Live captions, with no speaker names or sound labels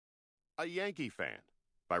a Yankee fan,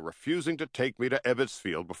 by refusing to take me to Ebbets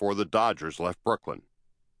Field before the Dodgers left Brooklyn.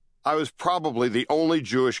 I was probably the only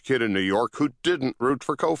Jewish kid in New York who didn't root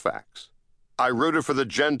for Koufax. I rooted for the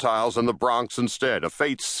Gentiles in the Bronx instead, a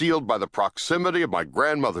fate sealed by the proximity of my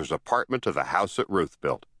grandmother's apartment to the house that Ruth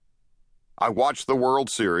built. I watched the World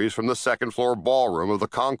Series from the second-floor ballroom of the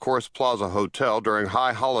Concourse Plaza Hotel during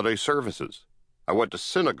high holiday services. I went to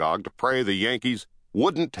synagogue to pray the Yankees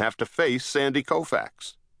wouldn't have to face Sandy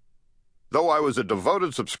Koufax. Though I was a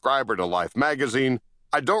devoted subscriber to Life magazine,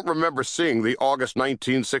 I don't remember seeing the August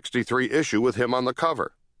 1963 issue with him on the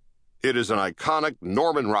cover. It is an iconic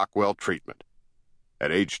Norman Rockwell treatment.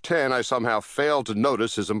 At age 10, I somehow failed to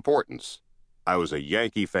notice his importance. I was a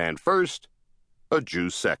Yankee fan first, a Jew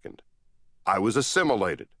second. I was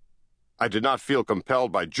assimilated. I did not feel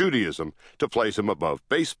compelled by Judaism to place him above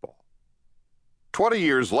baseball. 20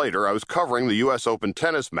 years later, I was covering the U.S. Open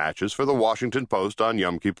tennis matches for the Washington Post on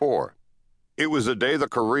Yom Kippur. It was the day the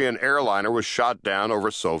Korean airliner was shot down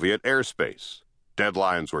over Soviet airspace.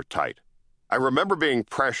 Deadlines were tight. I remember being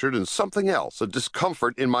pressured and something else, a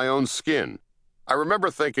discomfort in my own skin. I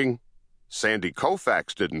remember thinking, Sandy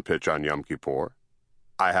Koufax didn't pitch on Yom Kippur.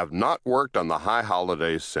 I have not worked on the high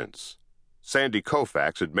holidays since. Sandy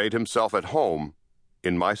Koufax had made himself at home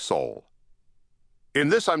in my soul. In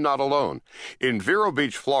this, I'm not alone. In Vero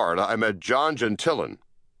Beach, Florida, I met John Gentillon,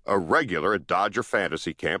 a regular at Dodger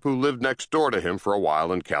Fantasy Camp who lived next door to him for a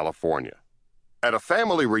while in California. At a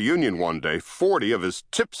family reunion one day, 40 of his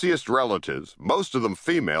tipsiest relatives, most of them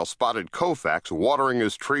female, spotted Koufax watering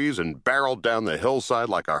his trees and barreled down the hillside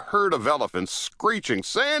like a herd of elephants, screeching,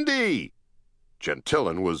 "Sandy!"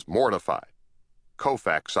 Gentillon was mortified.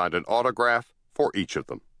 Koufax signed an autograph for each of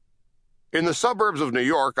them. In the suburbs of New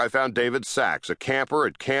York, I found David Sachs, a camper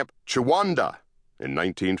at Camp Chiwanda in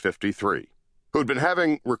 1953, who'd been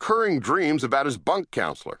having recurring dreams about his bunk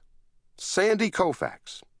counselor, Sandy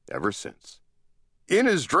Koufax, ever since. In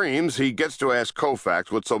his dreams, he gets to ask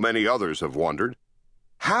Koufax what so many others have wondered.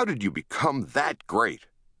 How did you become that great?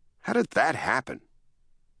 How did that happen?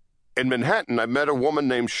 In Manhattan, I met a woman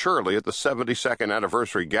named Shirley at the 72nd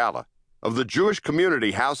anniversary gala of the Jewish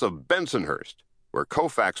Community House of Bensonhurst, where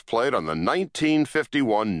Koufax played on the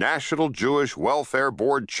 1951 National Jewish Welfare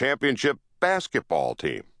Board Championship basketball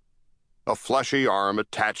team. A fleshy arm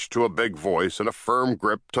attached to a big voice and a firm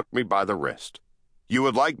grip took me by the wrist. You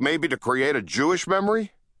would like maybe to create a Jewish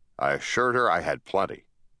memory? I assured her I had plenty.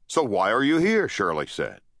 So why are you here? Shirley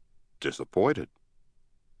said. Disappointed.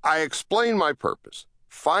 I explained my purpose,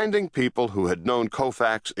 finding people who had known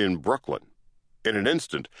Koufax in Brooklyn. In an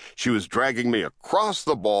instant, she was dragging me across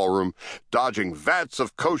the ballroom, dodging vats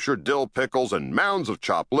of kosher dill pickles and mounds of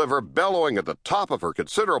chopped liver, bellowing at the top of her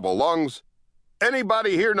considerable lungs,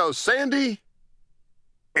 "Anybody here know Sandy?"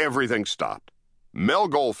 Everything stopped. Mel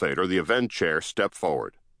Goldfader, the event chair, stepped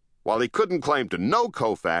forward. While he couldn't claim to know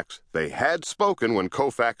Koufax, they had spoken when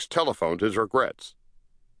Koufax telephoned his regrets.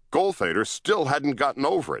 Goldfader still hadn't gotten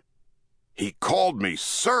over it. He called me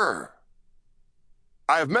sir.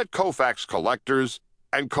 I have met Koufax collectors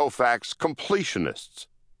and Koufax completionists.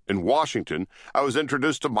 In Washington, I was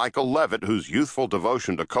introduced to Michael Levitt, whose youthful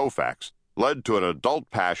devotion to Koufax led to an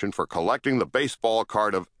adult passion for collecting the baseball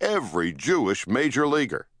card of every Jewish major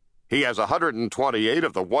leaguer. He has 128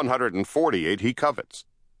 of the 148 he covets.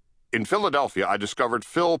 In Philadelphia, I discovered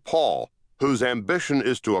Phil Paul, whose ambition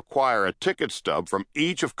is to acquire a ticket stub from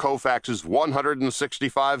each of Koufax's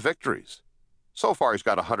 165 victories. So far, he's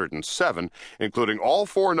got 107, including all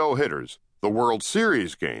 4 no-hitters, the World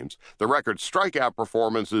Series games, the record strikeout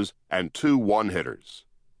performances, and 2 one-hitters.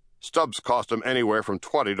 Stubs cost him anywhere from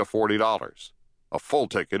 $20 to $40. A full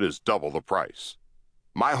ticket is double the price.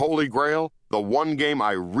 My holy grail, the one game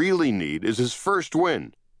I really need, is his first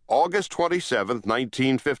win, August 27,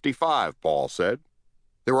 1955, Paul said.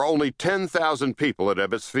 There were only 10,000 people at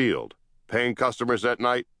Ebbets Field. Paying customers that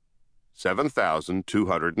night,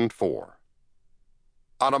 7,204.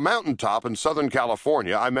 On a mountaintop in Southern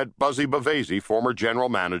California, I met Buzzy Bavasi, former general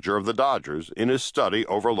manager of the Dodgers, in his study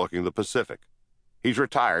overlooking the Pacific. He's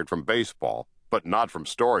retired from baseball, but not from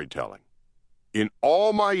storytelling. In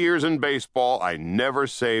all my years in baseball, I never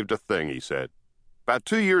saved a thing, he said. About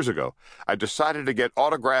 2 years ago, I decided to get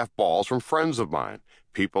autographed balls from friends of mine,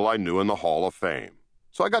 people I knew in the Hall of Fame.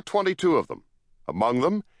 So I got 22 of them. Among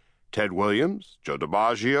them, Ted Williams, Joe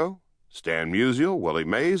DiMaggio, Stan Musial, Willie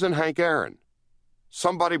Mays, and Hank Aaron.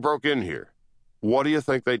 Somebody broke in here. What do you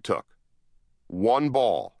think they took? 1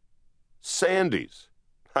 ball. Sandy's.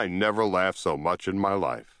 I never laughed so much in my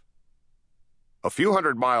life. A few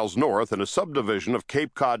hundred miles north, in a subdivision of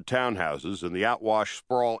Cape Cod townhouses in the outwash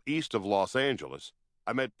sprawl east of Los Angeles,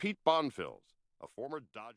 I met Pete Bonfils, a former Dodger.